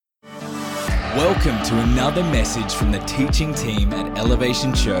Welcome to another message from the teaching team at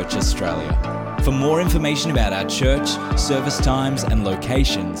Elevation Church Australia. For more information about our church, service times and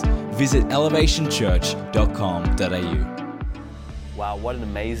locations, visit elevationchurch.com.au. Wow, what an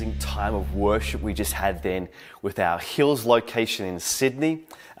amazing time of worship we just had then with our Hills location in Sydney.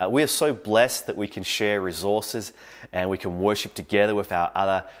 We are so blessed that we can share resources and we can worship together with our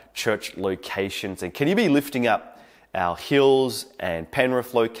other church locations. And can you be lifting up our Hills and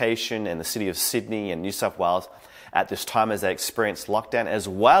Penrith location and the city of Sydney and New South Wales at this time as they experience lockdown, as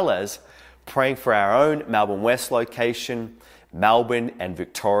well as praying for our own Melbourne West location, Melbourne and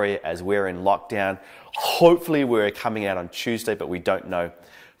Victoria as we're in lockdown. Hopefully we're coming out on Tuesday, but we don't know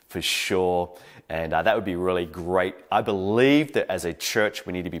for sure. And that would be really great. I believe that as a church,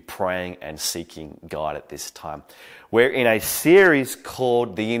 we need to be praying and seeking God at this time. We're in a series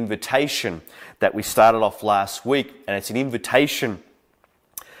called The Invitation that we started off last week, and it's an invitation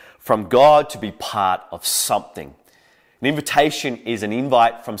from God to be part of something. An invitation is an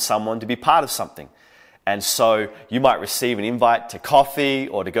invite from someone to be part of something. And so you might receive an invite to coffee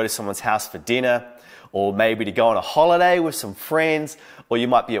or to go to someone's house for dinner, or maybe to go on a holiday with some friends, or you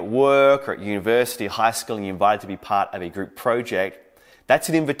might be at work or at university or high school and you're invited to be part of a group project. That's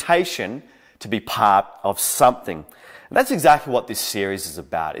an invitation to be part of something. And that's exactly what this series is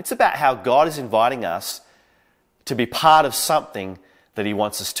about. It's about how God is inviting us to be part of something that He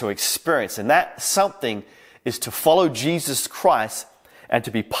wants us to experience. And that something is to follow Jesus Christ and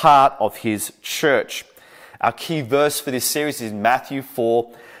to be part of His church. Our key verse for this series is Matthew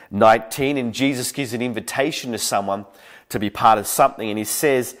 4:19, and Jesus gives an invitation to someone to be part of something. And He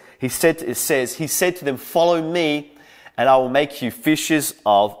said to them, "Follow me, and I will make you fishers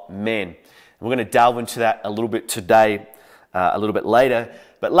of men." We're going to delve into that a little bit today, a little bit later.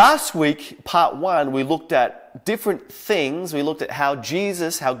 But last week, part one, we looked at different things. We looked at how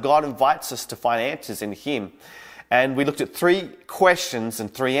God invites us to find answers in Him. And we looked at 3 questions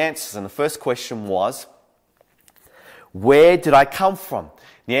and 3 answers. And the first question was, where did I come from?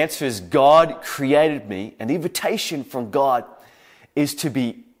 The answer is God created me, and the invitation from God is to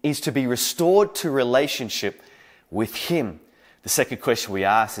be restored to relationship with Him. The second question we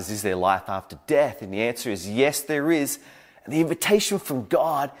asked is there life after death? And the answer is yes, there is. And the invitation from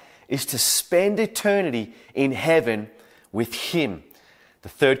God is to spend eternity in heaven with Him. The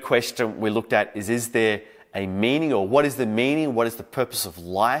third question we looked at is there a meaning, or what is the meaning? What is the purpose of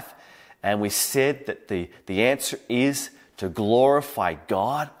life? And we said that the answer is to glorify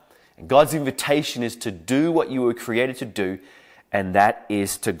God. And God's invitation is to do what you were created to do, and that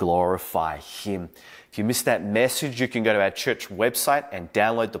is to glorify Him. If you missed that message, you can go to our church website and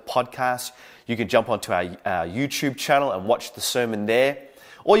download the podcast. You can jump onto our YouTube channel and watch the sermon there.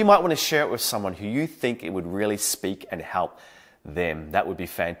 Or you might want to share it with someone who you think it would really speak and help them. That would be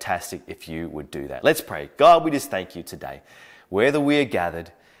fantastic if you would do that. Let's pray. God, we just thank You today. Whether we are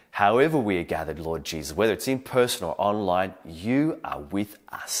gathered, however we are gathered, Lord Jesus, whether it's in person or online, You are with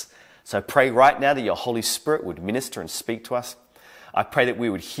us. So I pray right now that Your Holy Spirit would minister and speak to us. I pray that we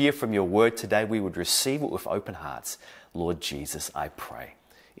would hear from Your word today. We would receive it with open hearts. Lord Jesus, I pray.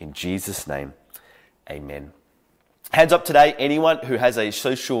 In Jesus' name, amen. Hands up today, anyone who has a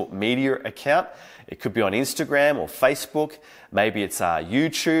social media account. It could be on Instagram or Facebook. Maybe it's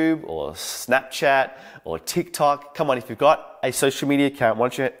YouTube or Snapchat or TikTok. Come on, if you've got a social media account, why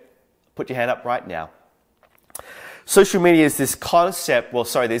don't you put your hand up right now? Social media is this concept,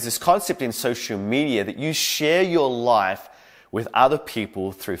 there's this concept in social media that you share your life with other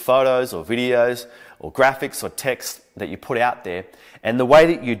people through photos or videos or graphics or text that you put out there. And the way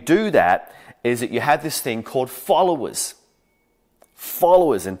that you do that is that you have this thing called followers.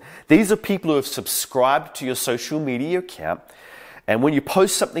 Followers. And these are people who have subscribed to your social media account. And when you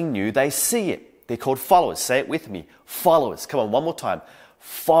post something new, they see it. They're called followers. Say it with me. Followers. Come on, one more time.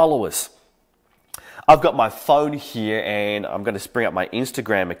 Followers. I've got my phone here and I'm going to bring up my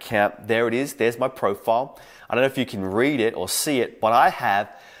Instagram account. There it is. There's my profile. I don't know if you can read it or see it, but I have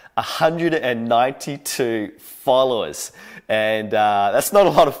 192 followers. And that's not a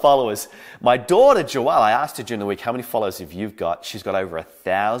lot of followers. My daughter, Joelle, I asked her during the week, how many followers have you got? She's got over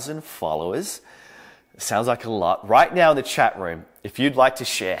 1,000 followers. Sounds like a lot. Right now in the chat room, if you'd like to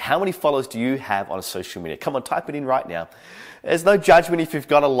share, how many followers do you have on social media? Come on, type it in right now. There's no judgment if you've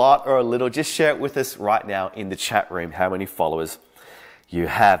got a lot or a little. Just share it with us right now in the chat room, how many followers you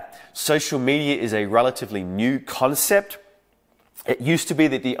have. Social media is a relatively new concept. It used to be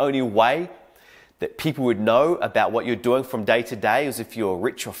that the only way that people would know about what you're doing from day to day is if you're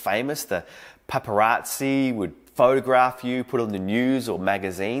rich or famous. The paparazzi would photograph you, put on the news or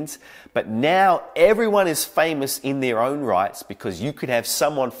magazines. But now everyone is famous in their own rights because you could have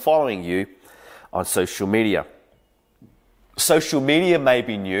someone following you on social media. Social media may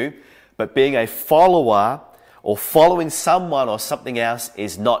be new, but being a follower or following someone or something else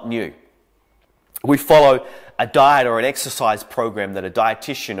is not new. We follow a diet or an exercise program that a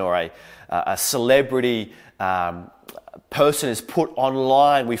dietitian or a celebrity person is put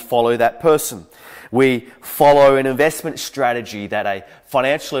online. We follow that person. We follow an investment strategy that a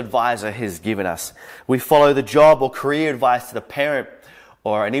financial advisor has given us. We follow the job or career advice that a parent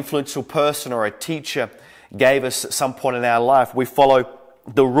or an influential person or a teacher gave us at some point in our life. We follow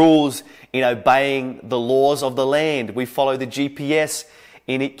the rules in obeying the laws of the land. We follow the GPS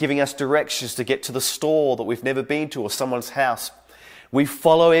in it giving us directions to get to the store that we've never been to or someone's house. We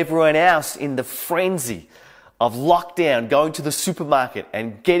follow everyone else in the frenzy of lockdown, going to the supermarket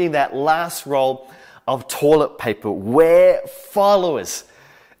and getting that last roll of toilet paper. We're followers.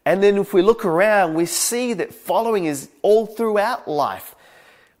 And then if we look around, we see that following is all throughout life.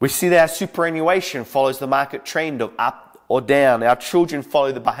 We see that our superannuation follows the market trend of up or down. Our children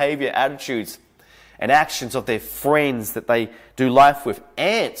follow the behavior, attitudes, and actions of their friends that they do life with.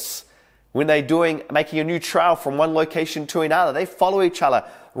 Ants, when they're making a new trail from one location to another, they follow each other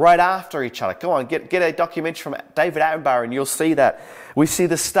right after each other. Go on, get a documentary from David Attenborough and you'll see that. We see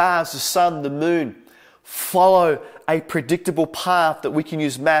the stars, the sun, the moon follow a predictable path that we can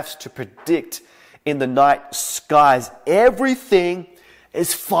use maths to predict in the night skies. Everything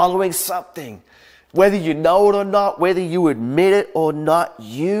is following something. Whether you know it or not, whether you admit it or not,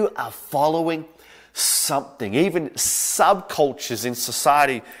 you are following something. Even subcultures in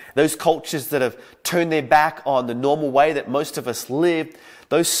society, those cultures that have turned their back on the normal way that most of us live,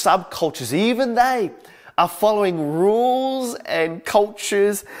 those subcultures, even they are following rules and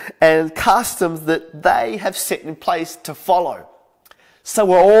cultures and customs that they have set in place to follow. So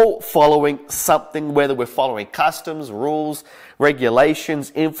we're all following something, whether we're following customs, rules,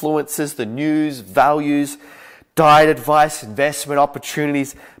 regulations, influences, the news, values, diet advice, investment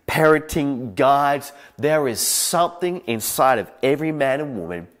opportunities, parenting guides. There is something inside of every man and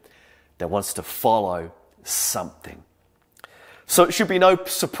woman that wants to follow something. So it should be no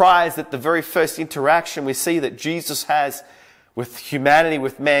surprise that the very first interaction we see that Jesus has with humanity,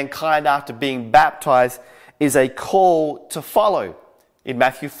 with mankind after being baptized, is a call to follow. In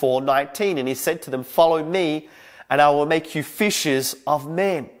Matthew 4:19, and he said to them, "Follow me, and I will make you fishers of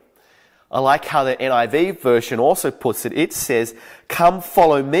men." I like how the NIV version also puts it. It says, "Come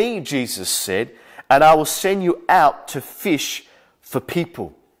follow me," Jesus said, "and I will send you out to fish for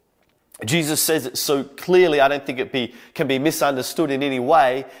people." Jesus says it so clearly, I don't think it can be misunderstood in any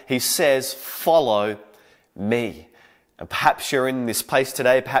way. He says, "Follow me." And perhaps you're in this place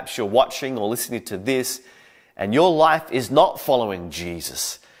today, perhaps you're watching or listening to this, and your life is not following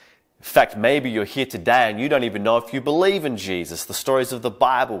Jesus. In fact, maybe you're here today and you don't even know if you believe in Jesus, the stories of the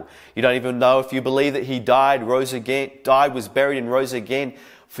Bible. You don't even know if you believe that he died, was buried and rose again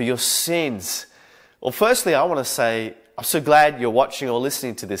for your sins. Well, firstly, I want to say, I'm so glad you're watching or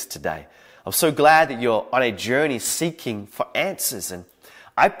listening to this today. I'm so glad that you're on a journey seeking for answers. And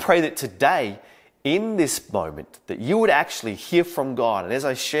I pray that today, in this moment, that you would actually hear from God. And as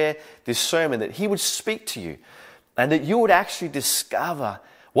I share this sermon, that he would speak to you and that you would actually discover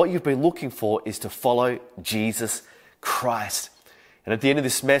what you've been looking for is to follow Jesus Christ. And at the end of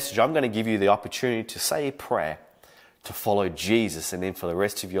this message, I'm going to give you the opportunity to say a prayer to follow Jesus and then for the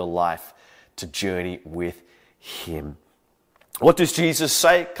rest of your life to journey with him. What does Jesus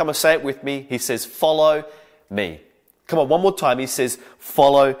say? Come and say it with me. He says, "Follow me." Come on, one more time. He says,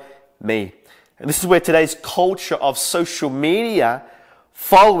 "Follow me." And this is where today's culture of social media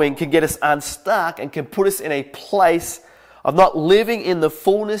following can get us unstuck and can put us in a place of not living in the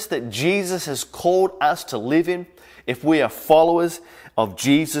fullness that Jesus has called us to live in if we are followers of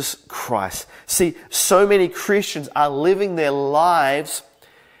Jesus Christ. See, so many Christians are living their lives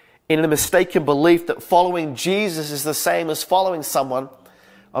in a mistaken belief that following Jesus is the same as following someone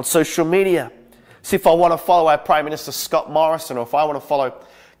on social media. See, if I want to follow our Prime Minister Scott Morrison, or if I want to follow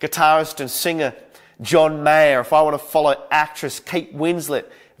guitarist and singer John Mayer, if I want to follow actress Kate Winslet,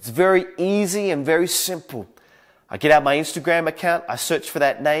 it's very easy and very simple. I get out my Instagram account, I search for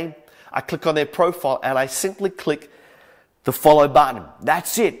that name, I click on their profile, and I simply click the follow button.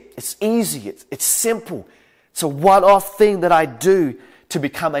 That's it. It's easy. It's simple. It's a one-off thing that I do to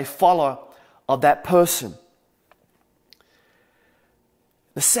become a follower of that person.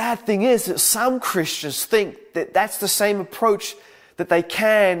 The sad thing is that some Christians think that that's the same approach that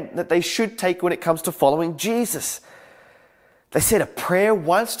they should take when it comes to following Jesus. They said a prayer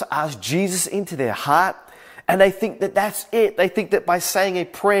once to ask Jesus into their heart, and they think that that's it. They think that by saying a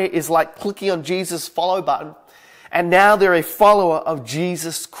prayer is like clicking on Jesus' follow button, and now they're a follower of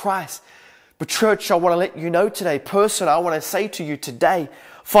Jesus Christ. But church, I want to let you know today, person, I want to say to you today,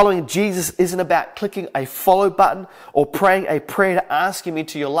 following Jesus isn't about clicking a follow button or praying a prayer to ask Him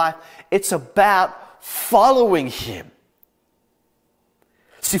into your life. It's about following Him.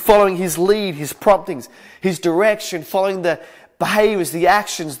 See, following His lead, His promptings, His direction, following the behaviors, the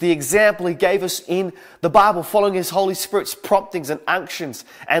actions, the example He gave us in the Bible, following His Holy Spirit's promptings and unctions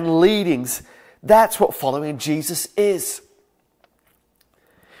and leadings. That's what following Jesus is.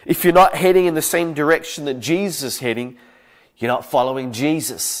 If you're not heading in the same direction that Jesus is heading, you're not following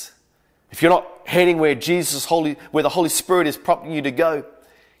Jesus. If you're not heading where where the Holy Spirit is prompting you to go,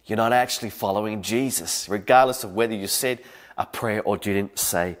 you're not actually following Jesus, regardless of whether you said a prayer or didn't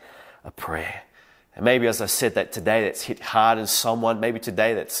say a prayer. And maybe as I said that today, that's hit hard in someone. Maybe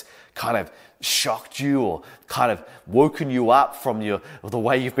today that's kind of shocked you or kind of woken you up from the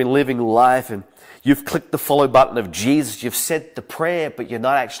way you've been living life, and you've clicked the follow button of Jesus. You've said the prayer, but you're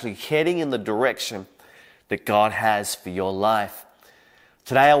not actually heading in the direction that God has for your life.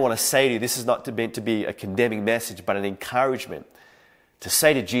 Today I want to say to you, this is not meant to be a condemning message, but an encouragement to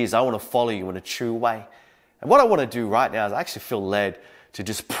say to Jesus, I want to follow you in a true way. And what I want to do right now is I actually feel led to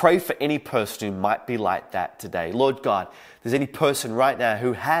just pray for any person who might be like that today. Lord God, if there's any person right now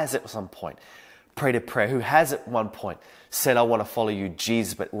who has at some point prayed a prayer, who has at one point said, I want to follow you,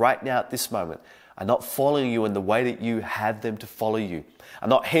 Jesus, but right now at this moment, are not following you in the way that you had them to follow you. I'm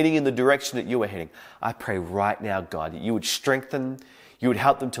not heading in the direction that you are heading. I pray right now, God, that you would strengthen, you would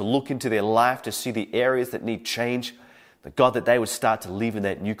help them to look into their life to see the areas that need change. But God, that they would start to live in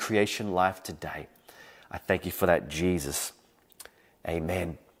that new creation life today. I thank you for that, Jesus.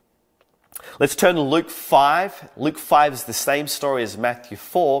 Amen. Let's turn to Luke 5. Luke 5 is the same story as Matthew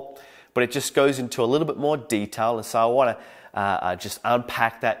 4, but it just goes into a little bit more detail. And so I want to just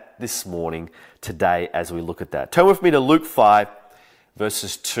unpack that this morning, today, as we look at that. Turn with me to Luke 5,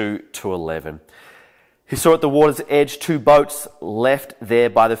 verses 2 to 11. He saw at the water's edge 2 boats left there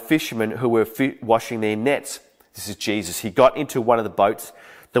by the fishermen who were washing their nets. This is Jesus. He got into one of the boats,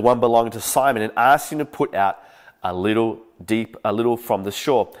 the one belonging to Simon, and asked him to put out a little from the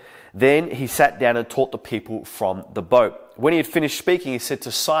shore. Then he sat down and taught the people from the boat. When he had finished speaking, he said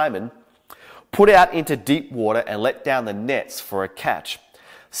to Simon, put out into deep water and let down the nets for a catch.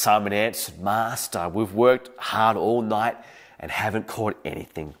 Simon answered, Master, we've worked hard all night and haven't caught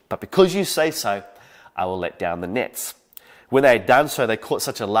anything. But because you say so, I will let down the nets. When they had done so, they caught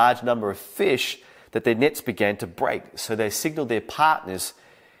such a large number of fish that their nets began to break. So they signaled their partners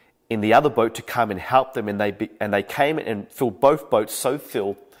in the other boat to come and help them, and they came and filled both boats so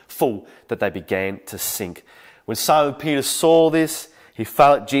full that they began to sink. When Simon Peter saw this, he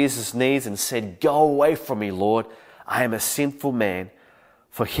fell at Jesus' knees and said, Go away from me, Lord, I am a sinful man.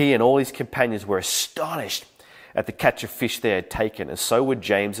 For he and all his companions were astonished at the catch of fish they had taken, and so were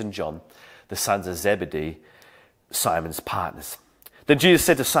James and John, the sons of Zebedee, Simon's partners. Then Jesus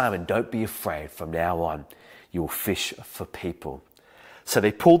said to Simon, Don't be afraid. From now on, you will fish for people. So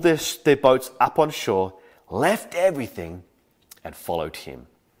they pulled their boats up on shore, left everything, and followed him.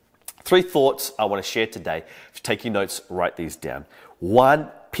 3 thoughts I want to share today. If you're taking notes, write these down. 1,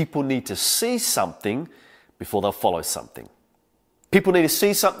 people need to see something before they'll follow something. People need to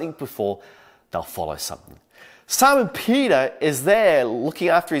see something before they'll follow something. Simon Peter is there looking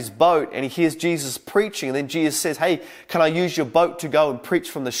after his boat, and he hears Jesus preaching, and then Jesus says, Hey, can I use your boat to go and preach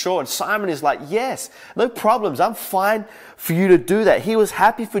from the shore? And Simon is like, Yes, no problems. I'm fine for you to do that. He was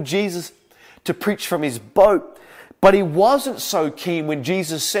happy for Jesus to preach from his boat, but he wasn't so keen when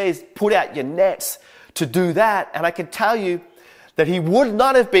Jesus says, Put out your nets to do that. And I can tell you that he would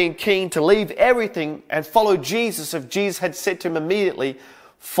not have been keen to leave everything and follow Jesus if Jesus had said to him immediately,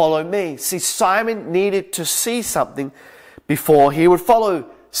 Follow me. See, Simon needed to see something before he would follow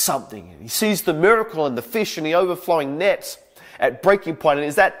something. He sees the miracle and the fish and the overflowing nets at breaking point. And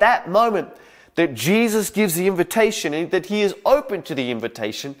it's at that moment that Jesus gives the invitation, and that he is open to the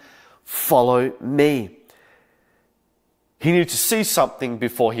invitation, follow me. He needed to see something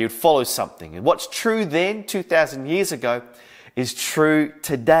before he would follow something. And what's true then, 2,000 years ago, is true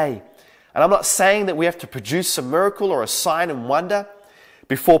today. And I'm not saying that we have to produce a miracle or a sign and wonder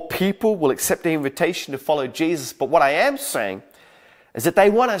before people will accept the invitation to follow Jesus. But what I am saying is that they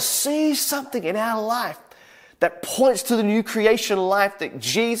want to see something in our life that points to the new creation life that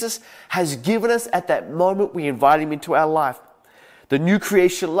Jesus has given us at that moment we invite him into our life. The new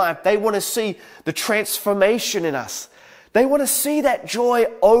creation life. They want to see the transformation in us. They want to see that joy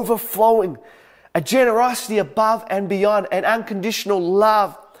overflowing, a generosity above and beyond, an unconditional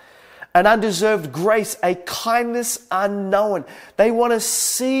love, an undeserved grace, a kindness unknown. They want to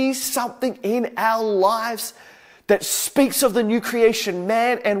see something in our lives that speaks of the new creation,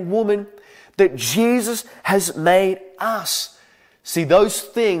 man and woman, that Jesus has made us. See, those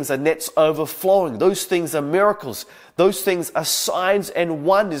things are nets overflowing. Those things are miracles. Those things are signs and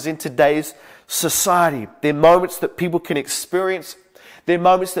wonders in today's society. They're moments that people can experience. They're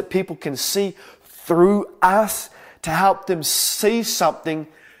moments that people can see through us to help them see something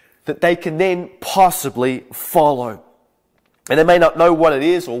that they can then possibly follow. And they may not know what it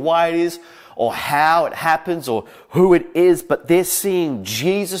is or why it is or how it happens or who it is, but they're seeing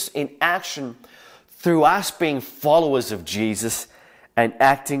Jesus in action through us being followers of Jesus and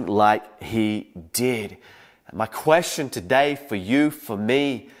acting like He did. And my question today for you, for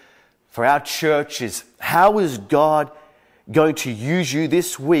me, for our church is, how is God going to use you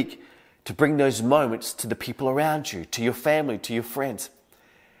this week to bring those moments to the people around you, to your family, to your friends?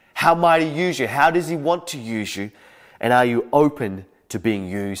 How might He use you? How does He want to use you? And are you open to being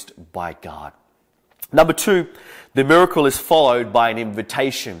used by God? Number 2, the miracle is followed by an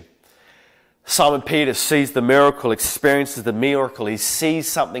invitation. Simon Peter sees the miracle, experiences the miracle. He sees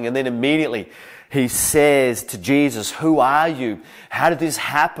something and then immediately he says to Jesus, "Who are you? How did this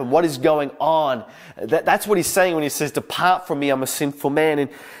happen? What is going on?" That's what he's saying when he says, "Depart from me, I'm a sinful man." And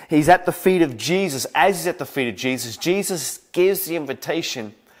he's at the feet of Jesus. As he's at the feet of Jesus, Jesus gives the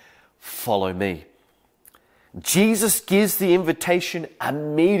invitation, "Follow me." Jesus gives the invitation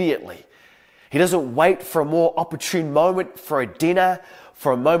immediately. He doesn't wait for a more opportune moment, for a dinner,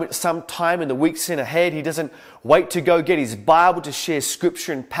 for a moment sometime in the weeks ahead. He doesn't wait to go get his Bible to share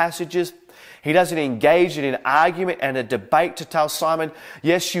scripture and passages. He doesn't engage in an argument and a debate to tell Simon,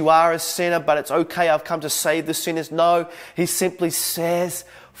 "Yes, you are a sinner, but it's okay, I've come to save the sinners." No, he simply says,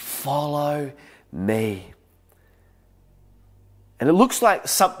 "Follow me." And it looks like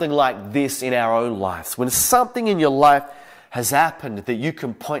something like this in our own lives. When something in your life has happened that you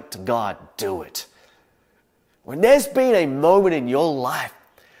can point to God, do it. When there's been a moment in your life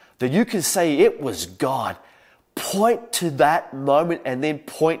that you can say it was God, point to that moment and then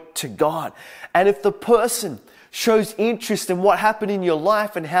point to God. And if the person shows interest in what happened in your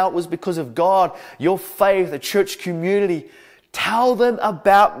life and how it was because of God, your faith, the church community, tell them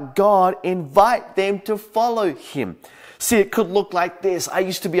about God, invite them to follow Him. See, it could look like this. I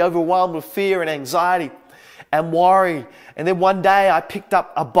used to be overwhelmed with fear and anxiety and worry. And then one day I picked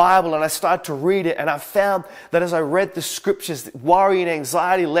up a Bible and I started to read it, and I found that as I read the scriptures, worry and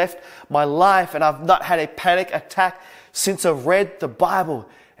anxiety left my life, and I've not had a panic attack since I've read the Bible.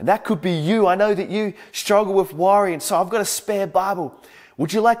 And that could be you. I know that you struggle with worry, and so I've got a spare Bible.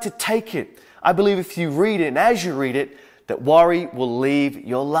 Would you like to take it? I believe if you read it, and as you read it, that worry will leave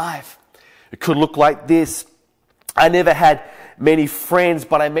your life. It could look like this. I never had many friends,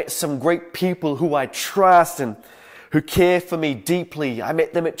 but I met some great people who I trust and who care for me deeply. I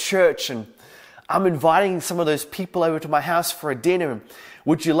met them at church, and I'm inviting some of those people over to my house for a dinner.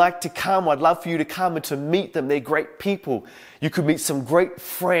 Would you like to come? I'd love for you to come and to meet them. They're great people. You could meet some great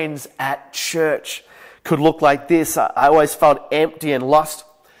friends at church. Could look like this. I always felt empty and lost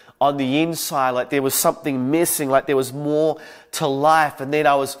on the inside, like there was something missing, like there was more to life. And then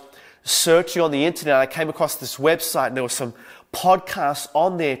I was searching on the internet, I came across this website, and there were some podcasts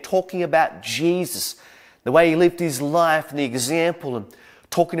on there talking about Jesus, the way He lived His life and the example, and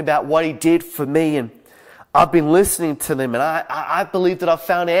talking about what He did for me. And I've been listening to them, and I believe that I've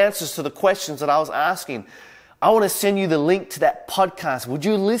found answers to the questions that I was asking. I want to send you the link to that podcast. Would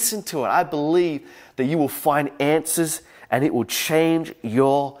you listen to it? I believe that you will find answers and it will change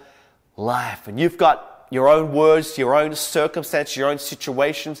your life. And you've got your own words, your own circumstances, your own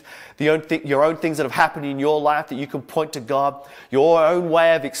situations, your own things that have happened in your life that you can point to God, your own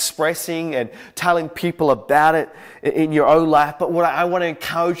way of expressing and telling people about it in your own life. But what I want to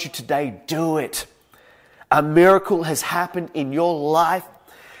encourage you today, do it. A miracle has happened in your life.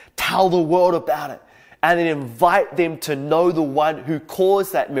 Tell the world about it, and then invite them to know the one who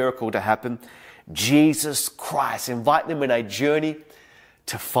caused that miracle to happen, Jesus Christ. Invite them in a journey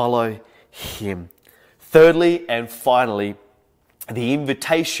to follow Him. Thirdly and finally, the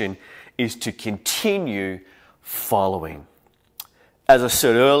invitation is to continue following. As I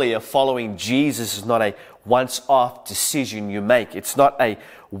said earlier, following Jesus is not a once-off decision you make. It's not a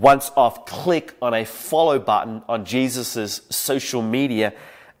once-off click on a follow button on Jesus' social media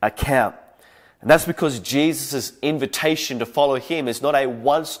account. And that's because Jesus' invitation to follow Him is not a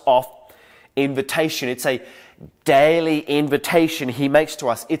once-off invitation. It's a daily invitation He makes to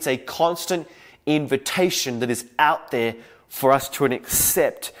us. It's a constant invitation that is out there for us to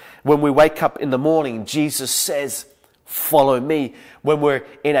accept. When we wake up in the morning, Jesus says, "Follow me." When we're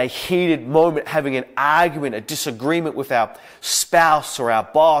in a heated moment, having an argument, a disagreement with our spouse or our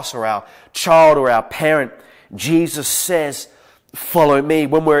boss or our child or our parent, Jesus says, follow me.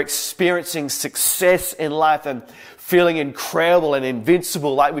 When we're experiencing success in life and feeling incredible and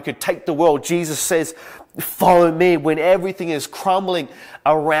invincible, like we could take the world, Jesus says, follow me. When everything is crumbling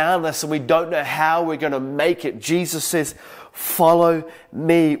around us and we don't know how we're going to make it, Jesus says, follow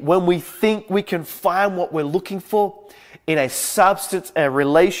me. When we think we can find what we're looking for in a substance, a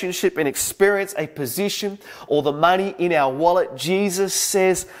relationship, an experience, a position, or the money in our wallet, Jesus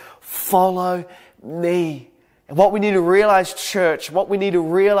says, follow me. And what we need to realize, church, what we need to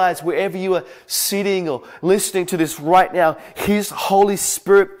realize wherever you are sitting or listening to this right now, His Holy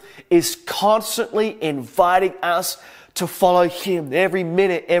Spirit is constantly inviting us to follow Him every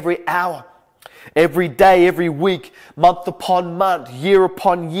minute, every hour, every day, every week, month upon month, year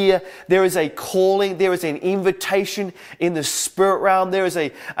upon year. There is a calling, there is an invitation in the spirit realm. There is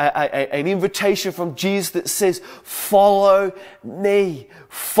an invitation from Jesus that says, follow me,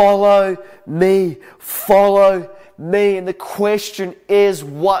 follow me, follow me. And the question is,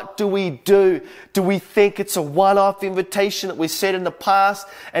 what do we do? Do we think it's a one-off invitation that we said in the past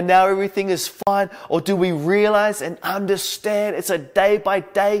and now everything is fine? Or do we realize and understand it's a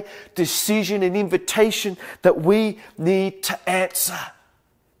day-by-day decision and invitation that we need to answer?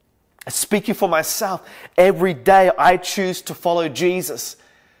 Speaking for myself, every day I choose to follow Jesus.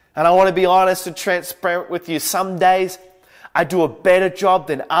 And I want to be honest and transparent with you. Some days I do a better job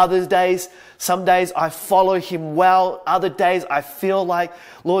than other days. Some days I follow Him well. Other days I feel like,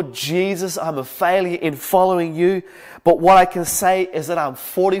 Lord Jesus, I'm a failure in following you. But what I can say is that I'm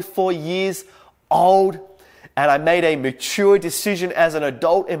 44 years old and I made a mature decision as an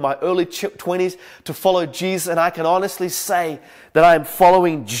adult in my early 20s to follow Jesus. And I can honestly say that I am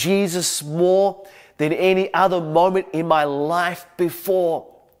following Jesus more than any other moment in my life before.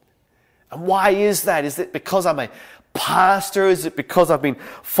 And why is that? Is it because I'm a pastor? Is it because I've been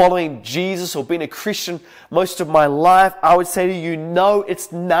following Jesus or been a Christian most of my life? I would say to you, no,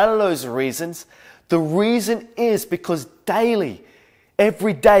 it's none of those reasons. The reason is because daily,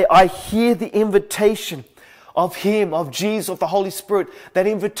 every day, I hear the invitation of Him, of Jesus, of the Holy Spirit, that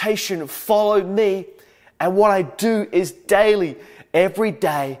invitation, follow me. And what I do is daily, every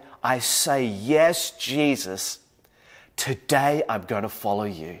day, I say, yes, Jesus, today I'm going to follow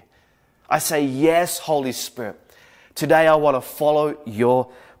you. I say, yes, Holy Spirit, today I want to follow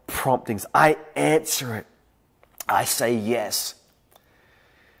your promptings. I answer it. I say yes.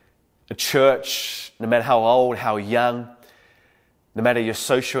 A church, no matter how old, how young, no matter your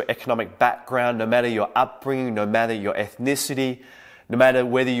socioeconomic background, no matter your upbringing, no matter your ethnicity, no matter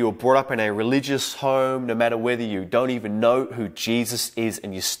whether you were brought up in a religious home, no matter whether you don't even know who Jesus is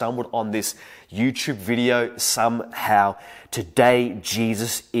and you stumbled on this YouTube video somehow, today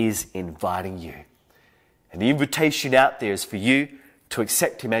Jesus is inviting you. And the invitation out there is for you to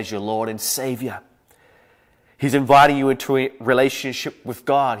accept Him as your Lord and Savior. He's inviting you into a relationship with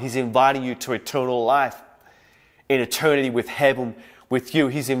God. He's inviting you to eternal life, in eternity with heaven with you.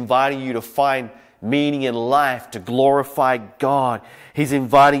 He's inviting you to find meaning in life, to glorify God. He's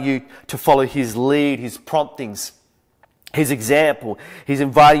inviting you to follow His lead, His promptings, His example. He's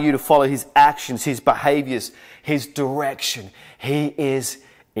inviting you to follow His actions, His behaviors, His direction. He is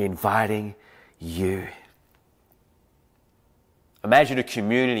inviting you. Imagine a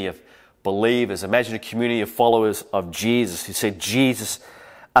community of believers. Imagine a community of followers of Jesus who said, Jesus,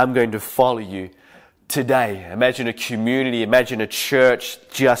 I'm going to follow you today. Imagine a community, imagine a church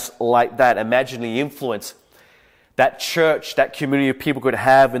just like that. Imagine the influence that church, that community of people could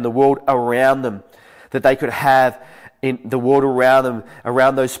have in the world around them, that they could have in the world around them,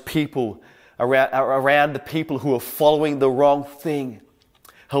 around those people, around the people who are following the wrong thing,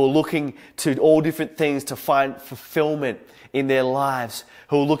 who are looking to all different things to find fulfillment in their lives,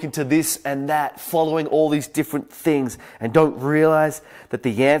 who are looking to this and that, following all these different things and don't realize that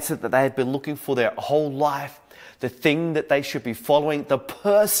the answer that they have been looking for their whole life, the thing that they should be following, the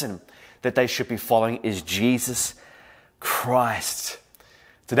person that they should be following is Jesus Christ.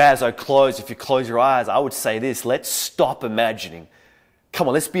 Today as I close, if you close your eyes, I would say this: let's stop imagining. Come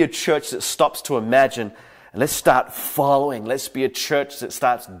on, let's be a church that stops to imagine and let's start following. Let's be a church that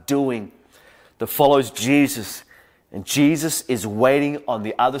starts doing, that follows Jesus. And Jesus is waiting on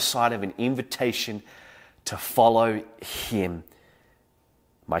the other side of an invitation to follow Him.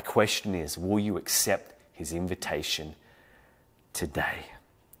 My question is, will you accept His invitation today?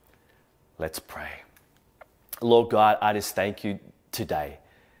 Let's pray. Lord God, I just thank you today.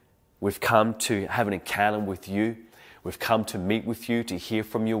 We've come to have an encounter with you. We've come to meet with you, to hear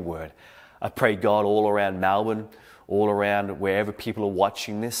from your word. I pray, God, all around Melbourne, all around wherever people are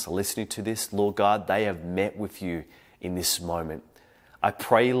watching this, listening to this, Lord God, they have met with you in this moment. I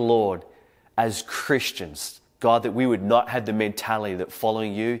pray, Lord, as Christians, God, that we would not have the mentality that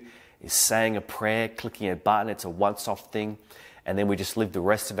following you is saying a prayer, clicking a button, it's a once-off thing, and then we just live the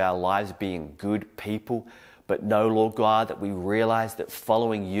rest of our lives being good people. But no, Lord God, that we realize that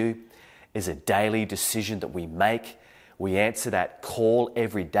following you is a daily decision that we make. We answer that call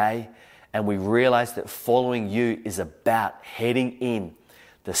every day, and we realize that following you is about heading in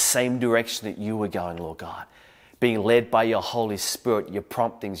the same direction that you were going, Lord God. Being led by your Holy Spirit, your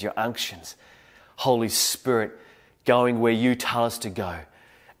promptings, your unctions. Holy Spirit, going where you tell us to go,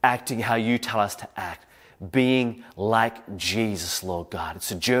 acting how you tell us to act, being like Jesus, Lord God.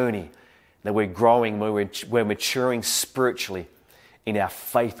 It's a journey that we're growing, we're maturing spiritually in our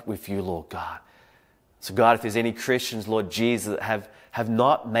faith with you, Lord God. So God, if there's any Christians, Lord Jesus, that have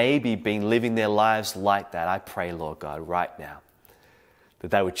not maybe been living their lives like that, I pray, Lord God, right now, that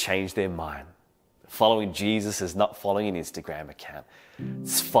they would change their mind. Following Jesus is not following an Instagram account.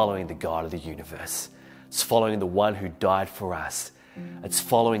 It's following the God of the universe. It's following the one who died for us. It's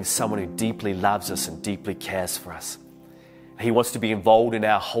following someone who deeply loves us and deeply cares for us. He wants to be involved in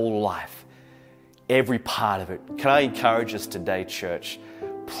our whole life, every part of it. Can I encourage us today, church?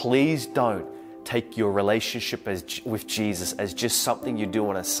 Please don't take your relationship with Jesus as just something you do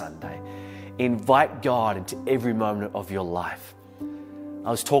on a Sunday. Invite God into every moment of your life. I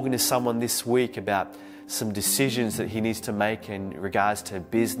was talking to someone this week about some decisions that he needs to make in regards to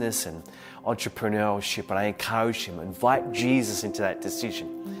business and entrepreneurship, and I encourage him, invite Jesus into that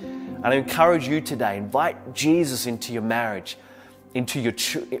decision. And I encourage you today, invite Jesus into your marriage, into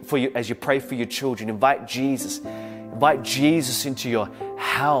as you pray for your children. Invite Jesus into your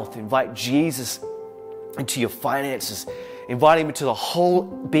health. Invite Jesus into your finances. Invite him into the whole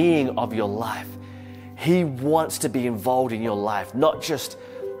being of your life. He wants to be involved in your life, not just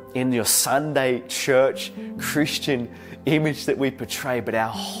in your Sunday church Christian image that we portray, but our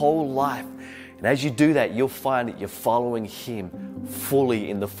whole life. And as you do that, you'll find that you're following him fully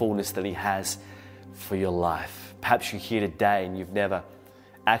in the fullness that he has for your life. Perhaps you're here today and you've never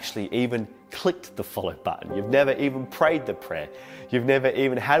actually even clicked the follow button. You've never even prayed the prayer. You've never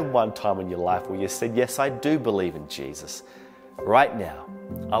even had one time in your life where you said, yes, I do believe in Jesus. Right now,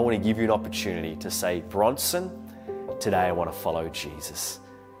 I want to give you an opportunity to say, Bronson, today I want to follow Jesus.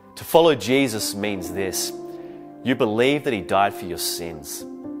 To follow Jesus means this: you believe that he died for your sins.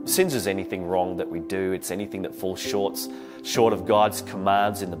 Sins is anything wrong that we do. It's anything that falls short of God's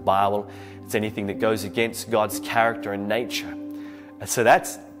commands in the Bible. It's anything that goes against God's character and nature. And so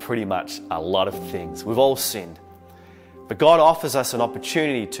that's pretty much a lot of things. We've all sinned. But God offers us an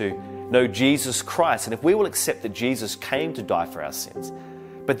opportunity to know Jesus Christ. And if we will accept that Jesus came to die for our sins,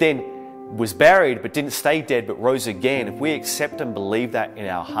 but then was buried but didn't stay dead but rose again, if we accept and believe that in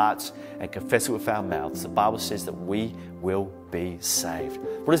our hearts and confess it with our mouths, the Bible says that we will be saved.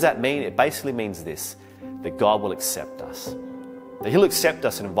 What does that mean? It basically means this: that God will accept us. That he'll accept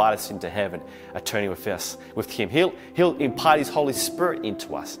us and invite us into heaven, eternity with him. He'll impart his Holy Spirit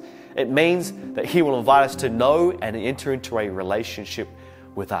into us. It means that he will invite us to know and enter into a relationship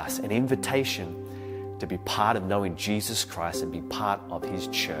with us, an invitation to be part of knowing Jesus Christ and be part of his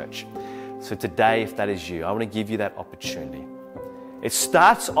church. So today, if that is you, I want to give you that opportunity. It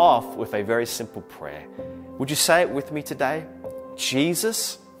starts off with a very simple prayer. Would you say it with me today?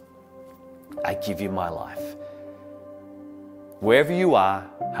 Jesus, I give you my life. Wherever you are,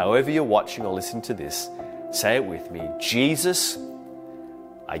 however you're watching or listening to this, say it with me. Jesus,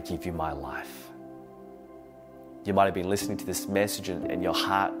 I give you my life. You might have been listening to this message and your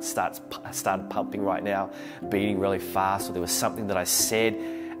heart started pumping right now, beating really fast, or there was something that I said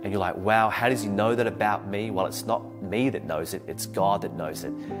and you're like, wow, how does he know that about me? Well, it's not me that knows it, it's God that knows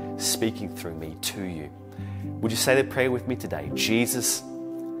it, speaking through me to you. Would you say that prayer with me today? Jesus,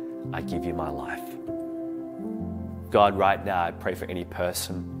 I give you my life. God, right now, I pray for any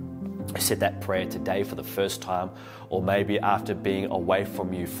person who said that prayer today for the first time, or maybe after being away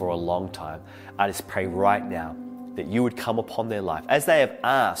from you for a long time. I just pray right now that you would come upon their life as they have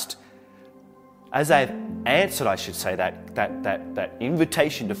asked, as they have answered, I should say, that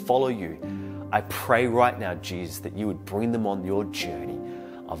invitation to follow you. I pray right now, Jesus, that you would bring them on your journey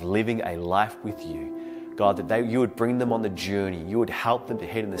of living a life with you. God, that you would bring them on the journey. You would help them to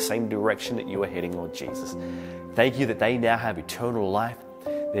head in the same direction that you are heading, Lord Jesus. Thank you that they now have eternal life.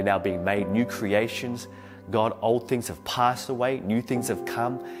 They're now being made new creations. God, old things have passed away, new things have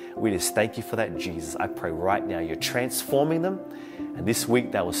come. We just thank you for that, Jesus. I pray right now you're transforming them, and this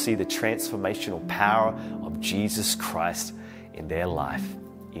week they will see the transformational power of Jesus Christ in their life.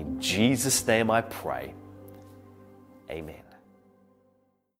 In Jesus' name I pray. Amen.